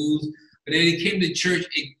doing the moves. But then it came to church.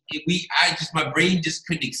 My brain just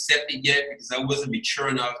couldn't accept it yet because I wasn't mature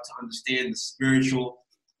enough to understand the spiritual.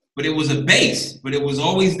 But it was a base. But it was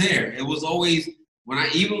always there. It was always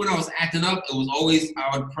even when I was acting up, it was always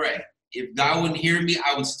I would pray. If God wouldn't hear me,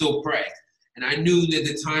 I would still pray. And I knew that at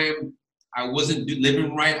the time I wasn't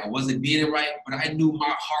living right. I wasn't being right. But I knew my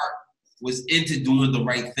heart was into doing the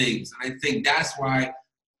right things. And I think that's why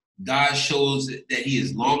God shows that he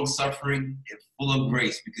is long-suffering and full of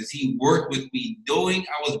grace, because he worked with me knowing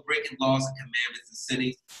I was breaking laws and commandments and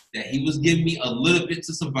sinning, that he was giving me a little bit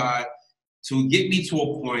to survive to get me to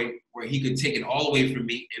a point where he could take it all away from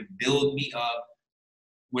me and build me up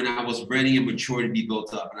when I was ready and mature to be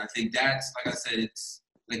built up. And I think that's, like I said, it's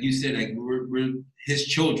like you said, like we're his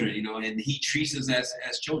children, and he treats us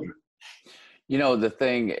as children. The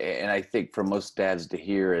thing, and I think for most dads to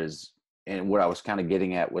hear is, and what I was kind of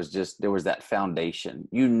getting at was just, there was that foundation,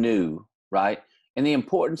 right? And the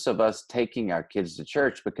importance of us taking our kids to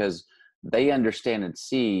church, because they understand and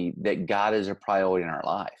see that God is a priority in our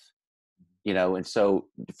life. And so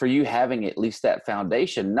for you having at least that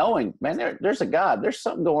foundation, knowing, man, there's a God, there's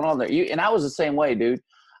something going on there. And I was the same way, dude.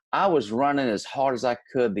 I was running as hard as I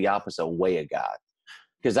could the opposite way of God,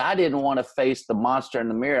 because I didn't want to face the monster in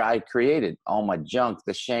the mirror I created, all my junk,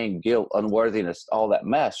 the shame, guilt, unworthiness, all that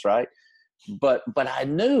mess, right? But I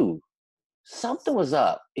knew something was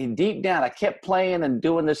up. And deep down, I kept playing and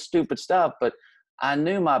doing this stupid stuff, but I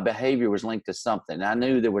knew my behavior was linked to something. I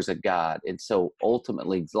knew there was a God. And so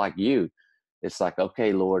ultimately, like you, it's like,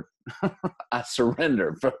 okay, Lord, I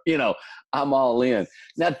surrender. I'm all in.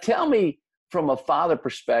 Now, tell me from a father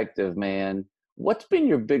perspective, man, what's been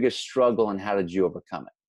your biggest struggle and how did you overcome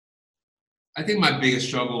it? I think my biggest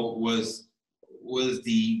struggle was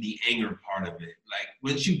the anger part of it. Like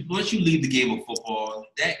once you leave the game of football,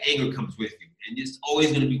 that anger comes with you, and it's always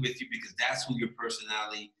going to be with you because that's who your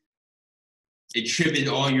personality attribute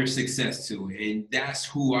all your success to, and that's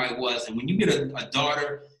who I was. And when you get a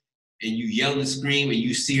daughter and you yell and scream and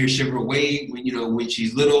you see her shiver away when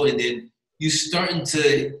she's little, and then you starting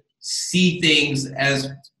to see things as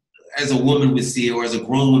a woman would see it, or as a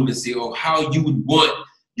grown woman would see it, or how you would want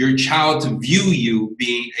your child to view you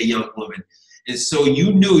being a young woman. And so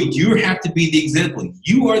you knew you have to be the example.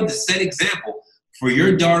 You are the set example for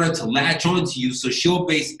your daughter to latch onto you, so she'll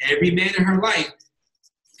base every man in her life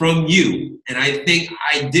from you. And I think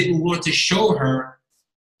I didn't want to show her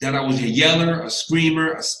that I was a yeller, a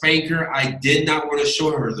screamer, a spanker. I did not want to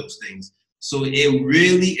show her those things. So it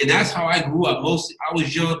really, and that's how I grew up. I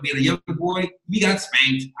was young, being a young boy, we got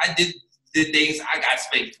spanked. I did things I got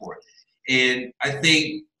spanked for. And I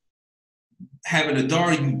think having a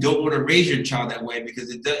daughter, you don't want to raise your child that way, because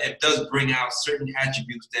it does bring out certain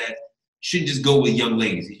attributes that shouldn't just go with young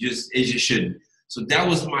ladies. It just shouldn't. So that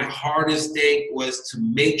was my hardest thing, was to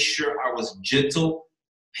make sure I was gentle,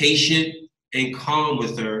 patient, and calm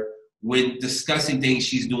with her when discussing things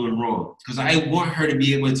she's doing wrong. Because I want her to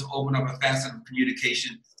be able to open up a facet of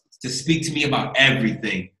communication to speak to me about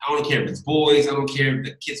everything. I don't care if it's boys. I don't care if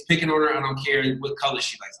the kid's picking on her. I don't care what color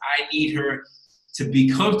she likes. I need her to be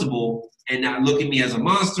comfortable and not look at me as a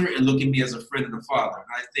monster and look at me as a friend and a father. And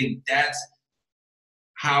I think that's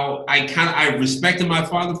how I respected my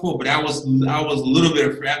father for, but I was a little bit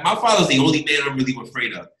afraid. My father's the only man I'm really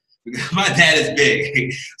afraid of, because my dad is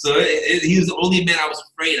big. So he was the only man I was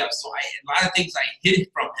afraid of. So a lot of things I hid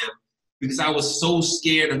from him because I was so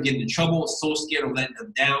scared of getting in trouble, so scared of letting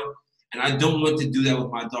him down. And I don't want to do that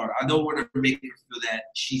with my daughter. I don't want to make her feel that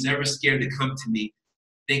she's ever scared to come to me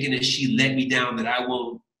thinking that she let me down, that I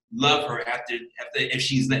won't love her after if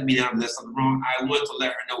she's let me down and there's something wrong. I want to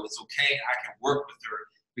let her know it's okay. I can work with her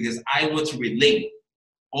because I want to relate.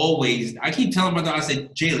 Always, I keep telling my daughter, I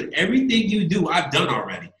said, Jalen, everything you do, I've done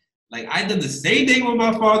already. Like, I done the same thing with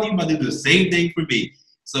my father. You might do the same thing for me.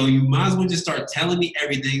 So you might as well just start telling me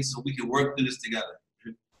everything so we can work through this together.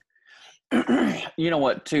 You know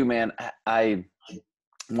what, too, man?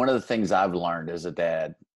 One of the things I've learned as a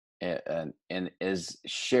dad and is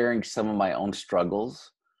sharing some of my own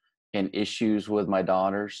struggles and issues with my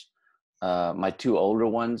daughters. My two older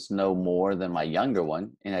ones know more than my younger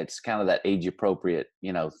one, and it's kind of that age appropriate,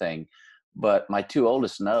 thing. But my two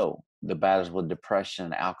oldest know the battles with depression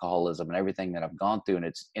and alcoholism and everything that I've gone through. And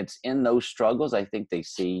it's in those struggles, I think they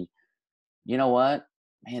see, you know what,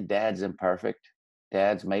 man, dad's imperfect.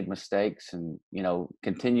 Dad's made mistakes, and,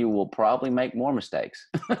 will probably make more mistakes,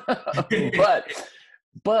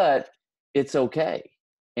 but it's okay.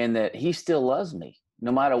 And that he still loves me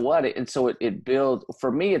no matter what. And so it builds,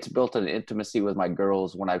 for me, it's built an intimacy with my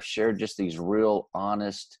girls when I've shared just these real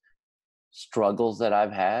honest struggles that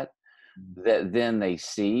I've had, that then they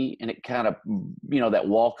see, and it kind of, that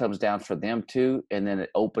wall comes down for them too. And then it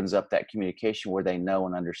opens up that communication where they know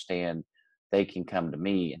and understand they can come to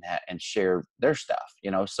me and share their stuff,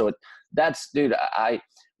 so dude,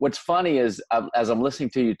 what's funny is as I'm listening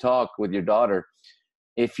to you talk with your daughter,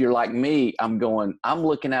 if you're like me, I'm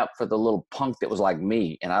looking out for the little punk that was like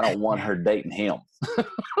me, and I don't want her dating him.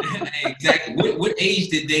 Exactly. What age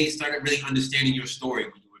did they start really understanding your story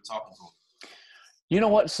when you were talking to them? You know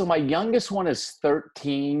what? So my youngest one is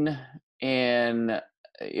 13, and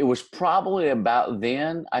it was probably about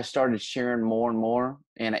then I started sharing more and more,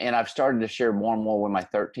 and I've started to share more and more with my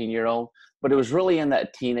 13-year-old, but it was really in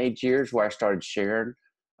that teenage years where I started sharing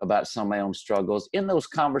about some of my own struggles in those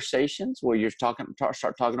conversations where you're start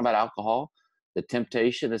talking about alcohol, the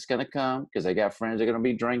temptation that's going to come because they got friends that are going to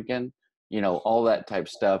be drinking, all that type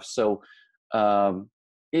stuff. So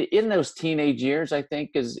in those teenage years, I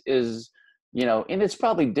think is, and it's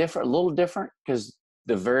probably different, a little different, because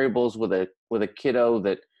the variables with a kiddo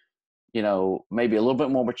that maybe a little bit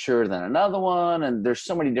more mature than another one. And there's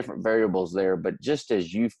so many different variables there, but just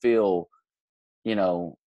as you feel,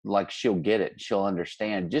 like she'll get it, she'll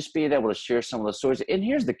understand, just being able to share some of the stories. And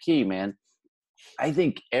here's the key, man. I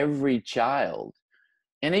think every child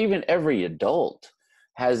and even every adult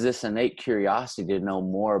has this innate curiosity to know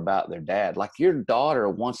more about their dad. Like your daughter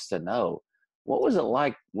wants to know, what was it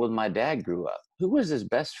like when my dad grew up? Who was his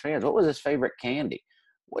best friend? What was his favorite candy?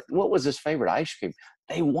 What was his favorite ice cream?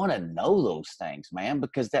 They want to know those things, man,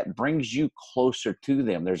 because that brings you closer to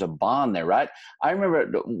them. There's a bond there, right? I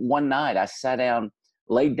remember one night I sat down,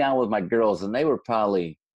 laid down with my girls, and they were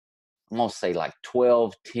probably, I'm going to say like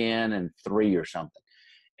 12, 10, and 3 or something.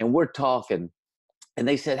 And we're talking, and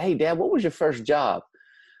they said, "Hey, Dad, what was your first job?"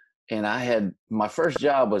 And my first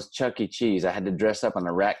job was Chuck E. Cheese. I had to dress up in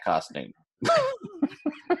a rat costume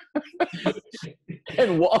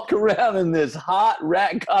and walk around in this hot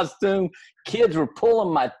rat costume. Kids were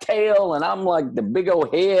pulling my tail, and I'm like the big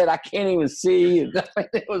old head. I can't even see.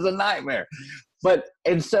 It was a nightmare.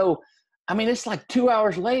 And so, it's like 2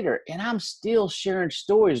 hours later, and I'm still sharing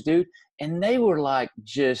stories, dude. And they were like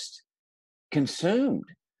just consumed.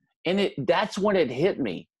 And that's when it hit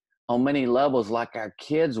me on many levels. Like, our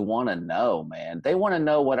kids want to know, man. They want to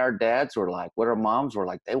know what our dads were like, what our moms were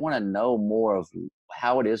like. They want to know more of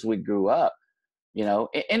how it is we grew up,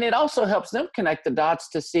 and it also helps them connect the dots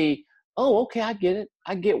to see, oh, okay, I get it.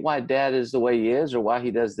 I get why dad is the way he is, or why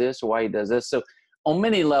he does this, or why he does this. So on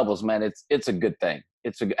many levels, man, it's a good thing.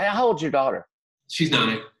 How old's your daughter? She's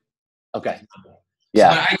 9. Okay.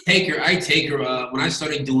 Yeah. So I take her when I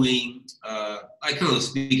started doing like kind of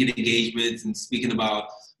speaking engagements and speaking about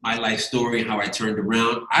my life story and how I turned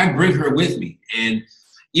around. I bring her with me, and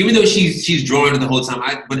even though she's drawing it the whole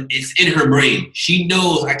time, but it's in her brain. She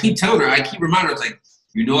knows. I keep telling her. I keep reminding her. It's like,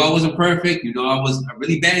 I wasn't perfect. I was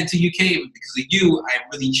really bad until you came. Because of you, I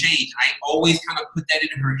really changed. I always kind of put that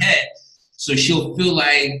in her head, so she'll feel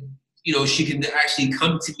like she can actually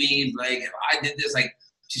come to me like, if I did this, like.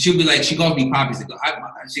 She'll be like, she calls me Poppy. She's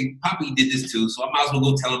like, Poppy did this too, so I might as well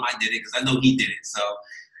go tell him I did it because I know he did it. So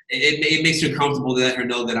it makes her comfortable to let her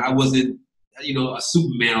know that I wasn't, a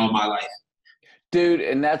Superman all my life. Dude,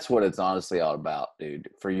 and that's what it's honestly all about, dude,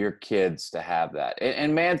 for your kids to have that.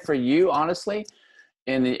 And man, for you, honestly,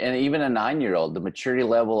 and even a 9-year-old, the maturity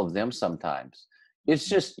level of them sometimes, it's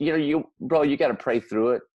just, you got to pray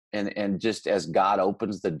through it. And just as God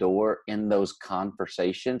opens the door in those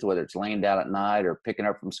conversations, whether it's laying down at night or picking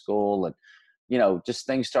up from school, and, just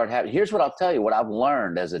things start happening. Here's what I'll tell you, what I've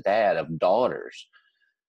learned as a dad of daughters,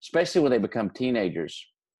 especially when they become teenagers,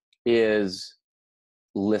 is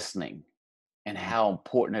listening and how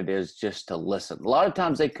important it is just to listen. A lot of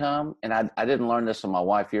times they come, and I didn't learn this from my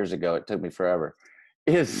wife years ago. It took me forever.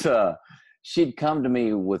 She'd come to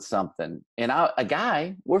me with something, and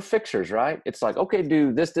we're fixers, right? It's like, okay,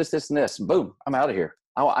 do this, this, this, and this. Boom, I'm out of here.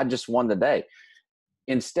 I just won the day.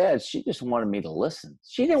 Instead, she just wanted me to listen.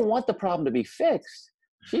 She didn't want the problem to be fixed.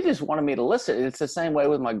 She just wanted me to listen. And it's the same way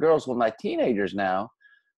with my girls, with my teenagers now,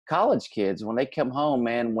 college kids, when they come home,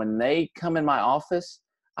 man, when they come in my office,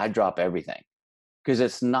 I drop everything. Because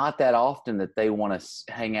it's not that often that they want to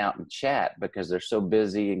hang out and chat because they're so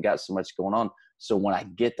busy and got so much going on. So when I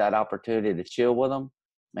get that opportunity to chill with them,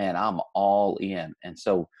 man, I'm all in. And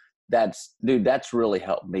so that's really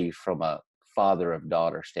helped me from a father of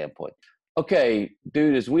daughter standpoint. Okay,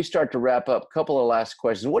 dude, as we start to wrap up, a couple of last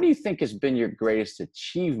questions. What do you think has been your greatest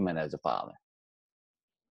achievement as a father?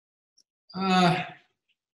 I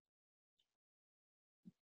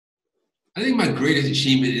think my greatest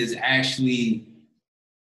achievement is actually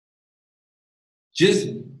just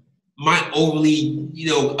my overly,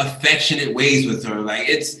 affectionate ways with her. Like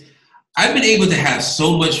I've been able to have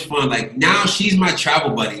so much fun. Like now she's my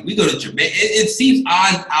travel buddy. We go to Jamaica. It seems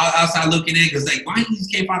odd outside looking in because like, why you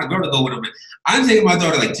just can't find a girl to go with him? I'm taking my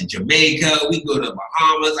daughter like to Jamaica. We go to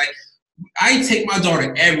Bahamas. Like I take my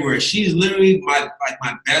daughter everywhere. She's literally my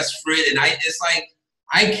best friend. And it's like,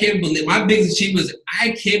 I can't believe my biggest achievement is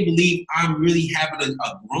I can't believe I'm really having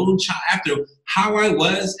a grown child after how I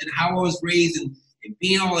was and how I was raised and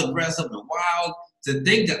being all aggressive and wild. To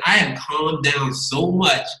think that I have calmed down so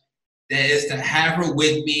much that is to have her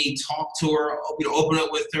with me, talk to her, open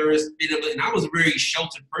up with her. And I was a very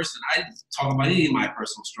sheltered person. I didn't talk about any of my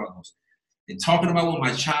personal struggles. And talking about with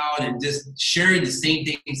my child and just sharing the same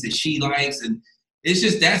things that she likes. And it's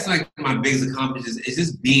just, that's like my biggest accomplishment is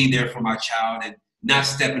just being there for my child and not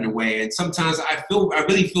stepping away. And sometimes I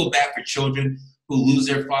really feel bad for children who lose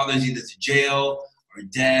their fathers either to jail or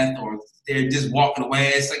death, or they're just walking away.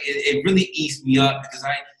 It's like, it really eats me up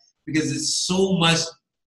because it's so much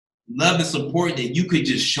love and support that you could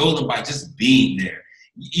just show them by just being there.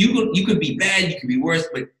 You could be bad, you could be worse,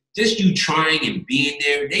 but just you trying and being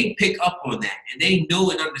there, they pick up on that and they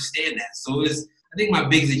know and understand that. So I think my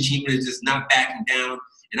biggest achievement is just not backing down.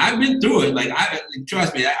 And I've been through it. Like,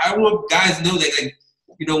 trust me, I want guys to know that, like,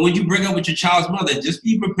 you know, when you break up with your child's mother, just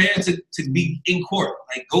be prepared to be in court.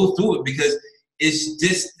 Like, go through it, because it's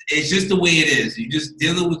just the way it is. You're just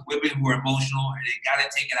dealing with women who are emotional and they gotta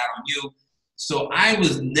take it out on you. So I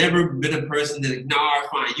was never been a person that, nah,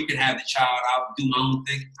 fine, you can have the child, I'll do my own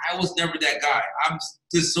thing. I was never that guy. I'm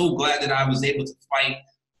just so glad that I was able to fight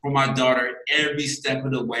for my daughter every step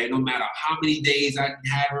of the way, no matter how many days I didn't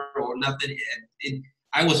have her or nothing.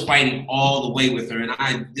 I was fighting all the way with her, and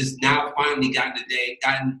I just now finally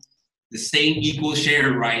gotten the same equal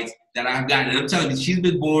sharing rights that I've gotten. And I'm telling you, she's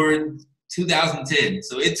been born 2010,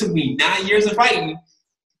 so it took me 9 years of fighting.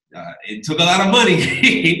 It took a lot of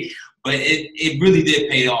money, but it really did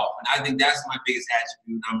pay off. And I think that's my biggest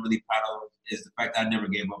attribute I'm really proud of, is the fact that I never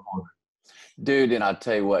gave up on her. Dude, and I'll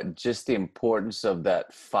tell you what, just the importance of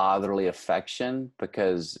that fatherly affection,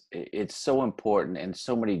 because it's so important, and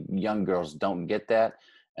so many young girls don't get that.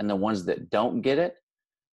 And the ones that don't get it,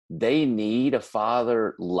 they need a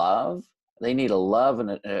father love. They need a love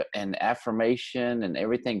and an affirmation and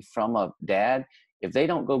everything from a dad. If they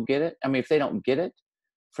don't go get it, if they don't get it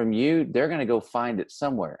from you, they're going to go find it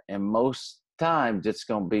somewhere. And most times it's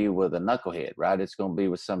going to be with a knucklehead, right? It's going to be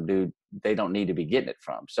with some dude they don't need to be getting it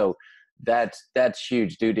from. So that's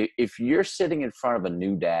huge, dude. If you're sitting in front of a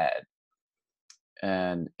new dad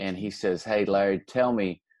and he says, "Hey, Larry, tell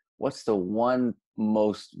me, what's the one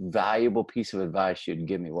most valuable piece of advice you'd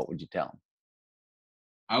give me?" What would you tell him?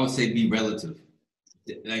 I would say be relative.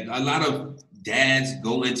 Like, a lot of dads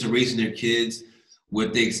go into raising their kids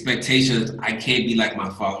with the expectations, I can't be like my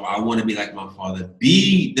father, or I want to be like my father.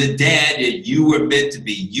 Be the dad that you were meant to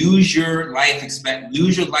be. Use your life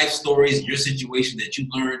stories, your situation that you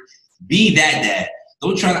learned. Be that dad.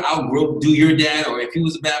 Don't try to do your dad, or if he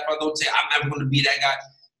was a bad father, don't say, I'm never going to be that guy.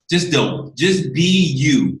 Just don't. Just be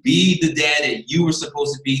you. Be the dad that you were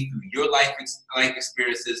supposed to be through your life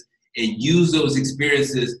experiences, and use those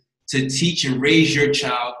experiences to teach and raise your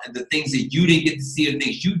child, and the things that you didn't get to see, or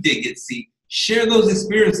things you did get to see. Share those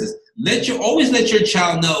experiences. Always let your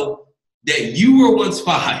child know that you were once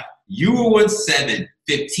 5, you were once 7,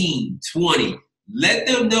 15, 20. Let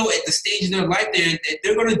them know at the stage in their life that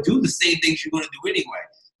they're going to do the same things you're going to do anyway.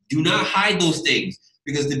 Do not hide those things,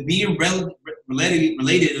 because to being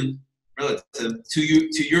related to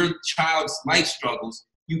your child's life struggles,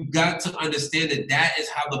 you've got to understand that is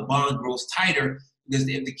how the bond grows tighter. Because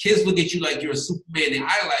if the kids look at you like you're a Superman, they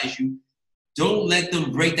idolize you, don't let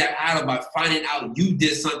them break that idol by finding out you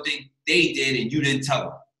did something they did and you didn't tell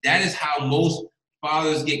them. That is how most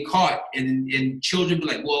fathers get caught, and children be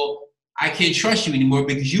like, well, I can't trust you anymore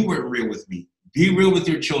because you weren't real with me. Be real with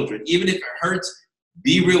your children. Even if it hurts,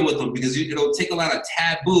 be real with them, because it'll take a lot of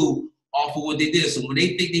taboo off of what they did. So when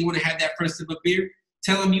they think they want to have that first sip of beer,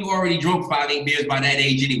 tell them you already drunk 5, 8 beers by that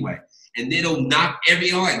age anyway. And they'll knock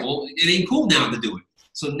well, it ain't cool now to do it.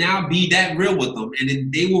 So now be that real with them, and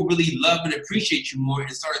then they will really love and appreciate you more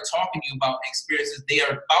and start talking to you about experiences they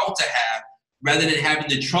are about to have, rather than having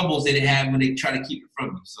the troubles they have when they try to keep it from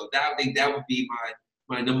you. So I think that would be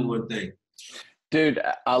my number one thing. Dude,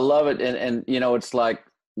 I love it. And it's like,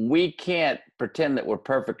 we can't pretend that we're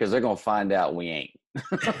perfect, because they're going to find out we ain't.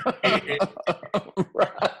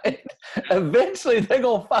 Right? Eventually they're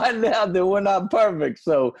going to find out that we're not perfect.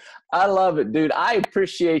 So I love it, dude. I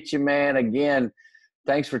appreciate you, man. Again,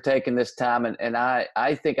 thanks for taking this time. And I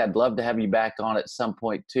think I'd love to have you back on at some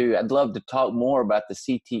point too. I'd love to talk more about the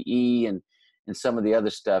CTE and some of the other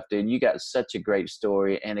stuff, dude. You got such a great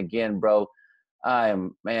story. And again, bro,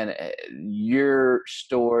 your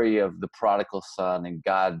story of the prodigal son and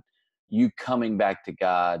God, you coming back to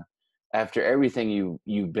God after everything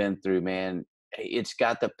you've been through, man, it's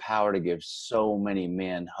got the power to give so many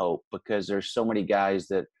men hope, because there's so many guys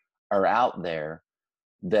that are out there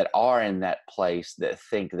that are in that place that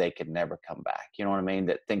think they could never come back. You know what I mean?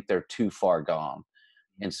 That think they're too far gone.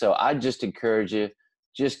 And so I just encourage you,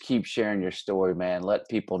 just keep sharing your story, man. Let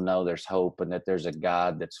people know there's hope, and that there's a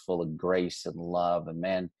God that's full of grace and love. And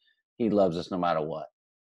man, he loves us no matter what.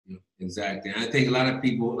 Exactly. And I think a lot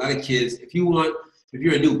of kids, if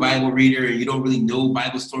you're a new Bible reader and you don't really know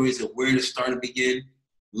Bible stories and where to start and begin,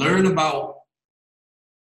 learn about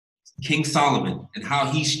King Solomon and how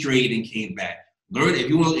he strayed and came back. Learn, if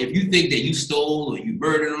you think that you stole or you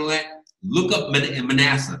murdered and all that, look up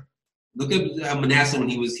Manasseh. Look at Manasseh when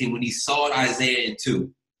he was king, when he saw Isaiah in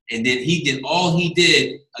 2. And then he did all he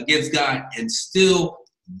did against God, and still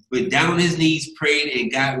went down on his knees, prayed,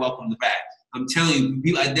 and God welcomed him back. I'm telling you,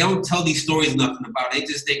 people, they don't tell these stories nothing about. They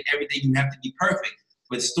just think everything you have to be perfect.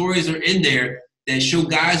 But stories are in there that show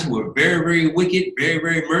guys who are very, very wicked, very,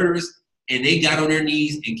 very murderous, and they got on their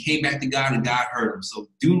knees and came back to God, and God heard them. So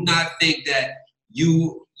do not think that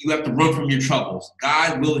you have to run from your troubles.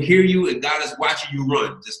 God will hear you, and God is watching you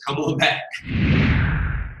run. Just come on back.